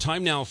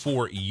Time now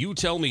for You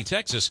Tell Me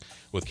Texas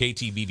with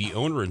KTBV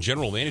owner and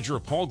general manager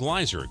Paul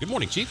Gleiser. Good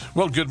morning, Chief.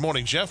 Well, good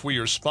morning, Jeff. We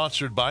are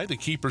sponsored by the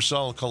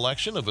Kiepersol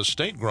Collection of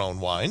estate-grown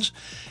wines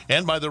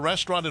and by the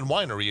restaurant and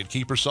winery at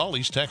Kiepersol,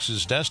 East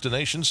Texas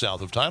destination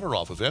south of Tyler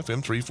off of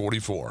FM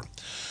 344.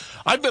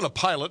 I've been a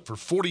pilot for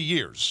 40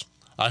 years.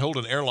 I hold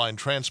an airline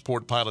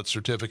transport pilot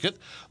certificate,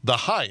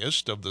 the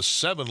highest of the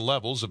 7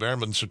 levels of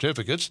airman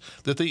certificates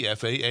that the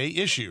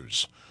FAA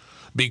issues.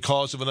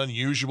 Because of an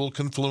unusual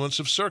confluence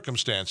of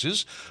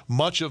circumstances,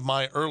 much of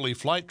my early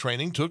flight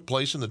training took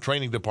place in the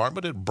training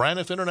department at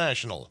Braniff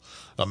International,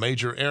 a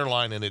major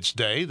airline in its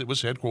day that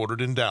was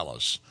headquartered in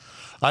Dallas.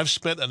 I've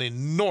spent an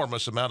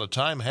enormous amount of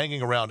time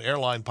hanging around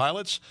airline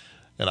pilots,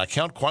 and I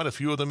count quite a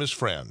few of them as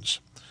friends.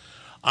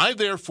 I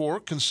therefore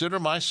consider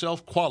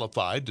myself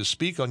qualified to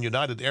speak on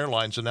United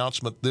Airlines'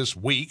 announcement this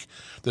week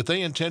that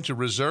they intend to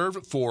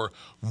reserve for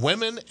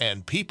women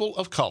and people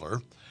of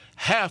color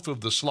half of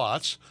the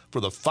slots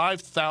for the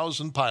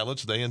 5,000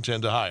 pilots they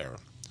intend to hire.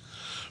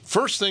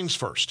 First things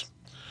first.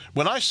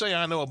 When I say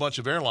I know a bunch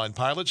of airline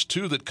pilots,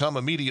 2 that come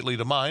immediately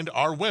to mind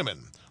are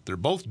women. They're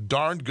both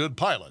darned good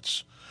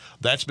pilots.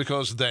 That's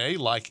because they,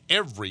 like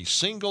every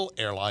single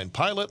airline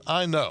pilot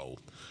I know,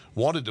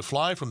 wanted to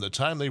fly from the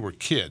time they were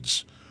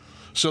kids.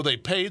 So they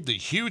paid the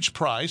huge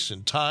price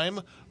in time,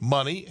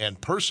 money, and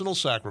personal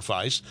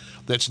sacrifice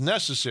that's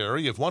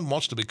necessary if one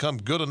wants to become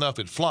good enough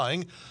at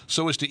flying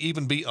so as to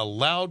even be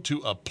allowed to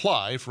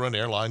apply for an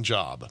airline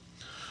job.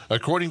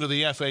 According to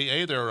the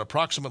FAA, there are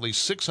approximately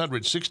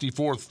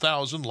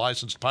 664,000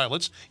 licensed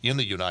pilots in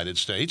the United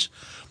States.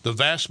 The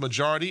vast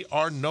majority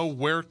are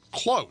nowhere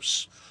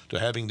close to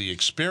having the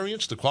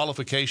experience, the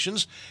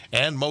qualifications,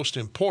 and most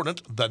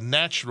important, the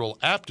natural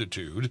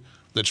aptitude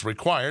that's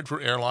required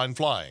for airline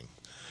flying.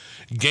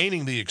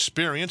 Gaining the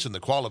experience and the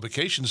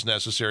qualifications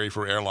necessary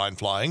for airline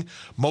flying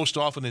most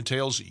often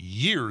entails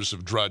years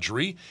of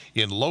drudgery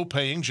in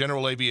low-paying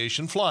general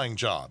aviation flying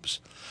jobs.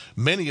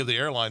 Many of the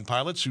airline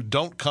pilots who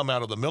don't come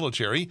out of the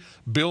military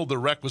build the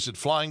requisite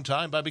flying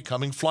time by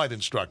becoming flight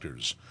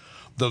instructors.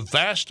 The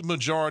vast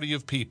majority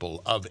of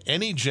people of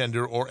any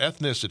gender or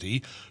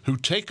ethnicity who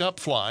take up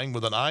flying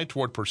with an eye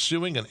toward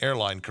pursuing an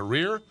airline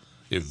career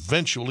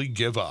eventually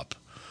give up.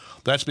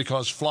 That's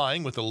because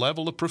flying with the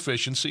level of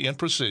proficiency and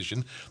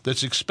precision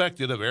that's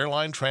expected of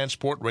airline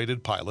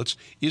transport-rated pilots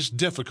is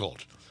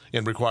difficult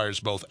and requires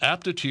both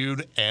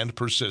aptitude and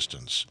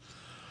persistence.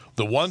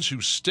 The ones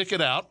who stick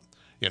it out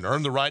and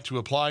earn the right to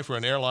apply for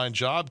an airline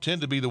job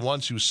tend to be the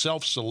ones who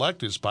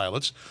self-select as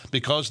pilots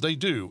because they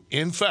do,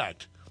 in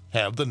fact,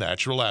 have the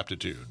natural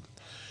aptitude.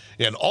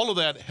 And all of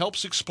that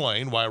helps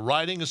explain why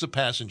riding as a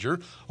passenger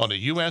on a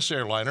U.S.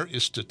 airliner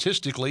is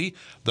statistically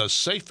the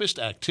safest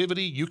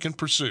activity you can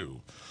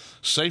pursue.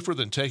 Safer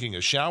than taking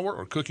a shower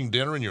or cooking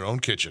dinner in your own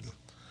kitchen.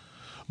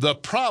 The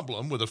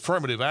problem with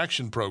affirmative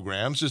action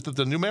programs is that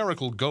the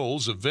numerical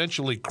goals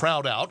eventually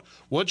crowd out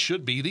what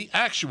should be the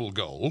actual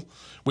goal,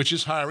 which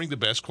is hiring the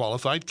best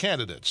qualified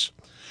candidates.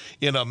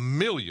 In a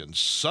million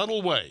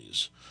subtle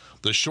ways,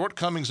 the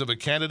shortcomings of a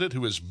candidate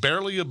who is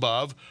barely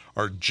above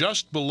or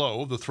just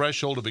below the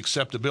threshold of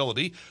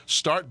acceptability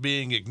start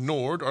being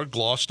ignored or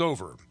glossed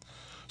over.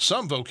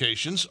 Some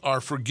vocations are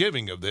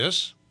forgiving of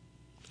this.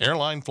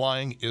 Airline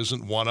flying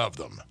isn't one of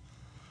them.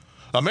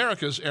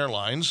 America's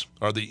airlines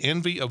are the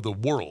envy of the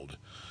world.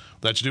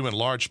 That's due in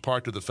large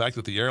part to the fact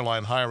that the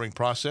airline hiring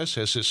process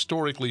has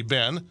historically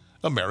been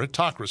a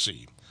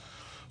meritocracy.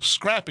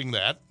 Scrapping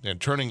that and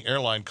turning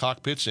airline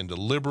cockpits into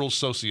liberal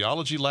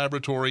sociology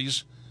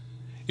laboratories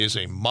is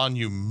a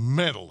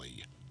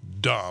monumentally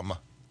dumb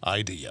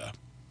idea.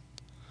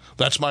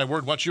 That's my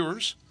word. What's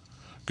yours?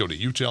 Go to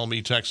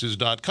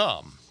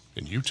youtellmetexas.com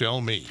and you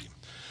tell me.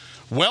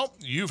 Well,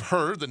 you've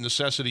heard that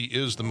necessity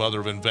is the mother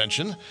of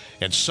invention,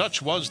 and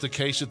such was the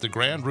case at the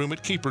Grand Room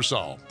at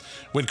Kiepersol.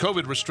 When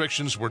COVID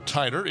restrictions were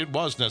tighter, it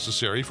was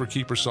necessary for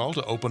Kiepersol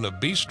to open a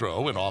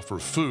bistro and offer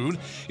food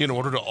in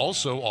order to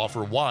also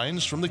offer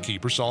wines from the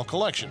Kiepersol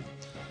collection.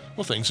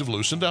 Well, things have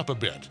loosened up a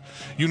bit.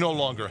 You no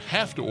longer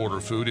have to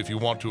order food if you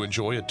want to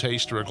enjoy a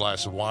taste or a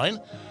glass of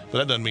wine, but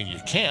that doesn't mean you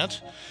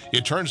can't.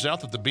 It turns out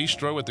that the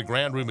bistro at the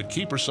Grand Room at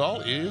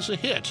Kiepersol is a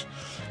hit.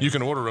 You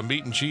can order a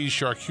meat and cheese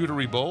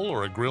charcuterie bowl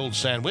or a grilled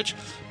sandwich,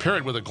 pair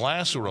it with a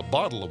glass or a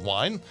bottle of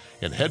wine,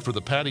 and head for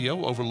the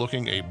patio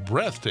overlooking a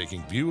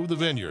breathtaking view of the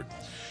vineyard.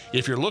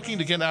 If you're looking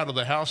to get out of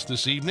the house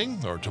this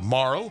evening or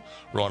tomorrow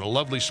or on a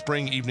lovely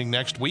spring evening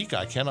next week,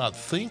 I cannot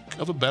think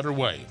of a better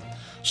way.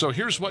 So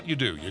here's what you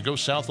do. You go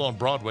south on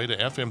Broadway to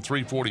FM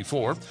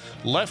 344,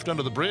 left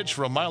under the bridge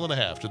for 1.5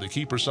 miles to the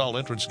Kiepersol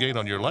entrance gate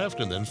on your left,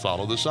 and then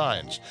follow the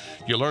signs.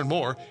 You learn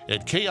more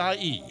at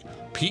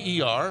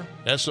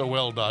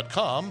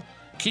KIEPERSOL.com,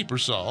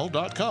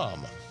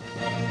 Kiepersol.com.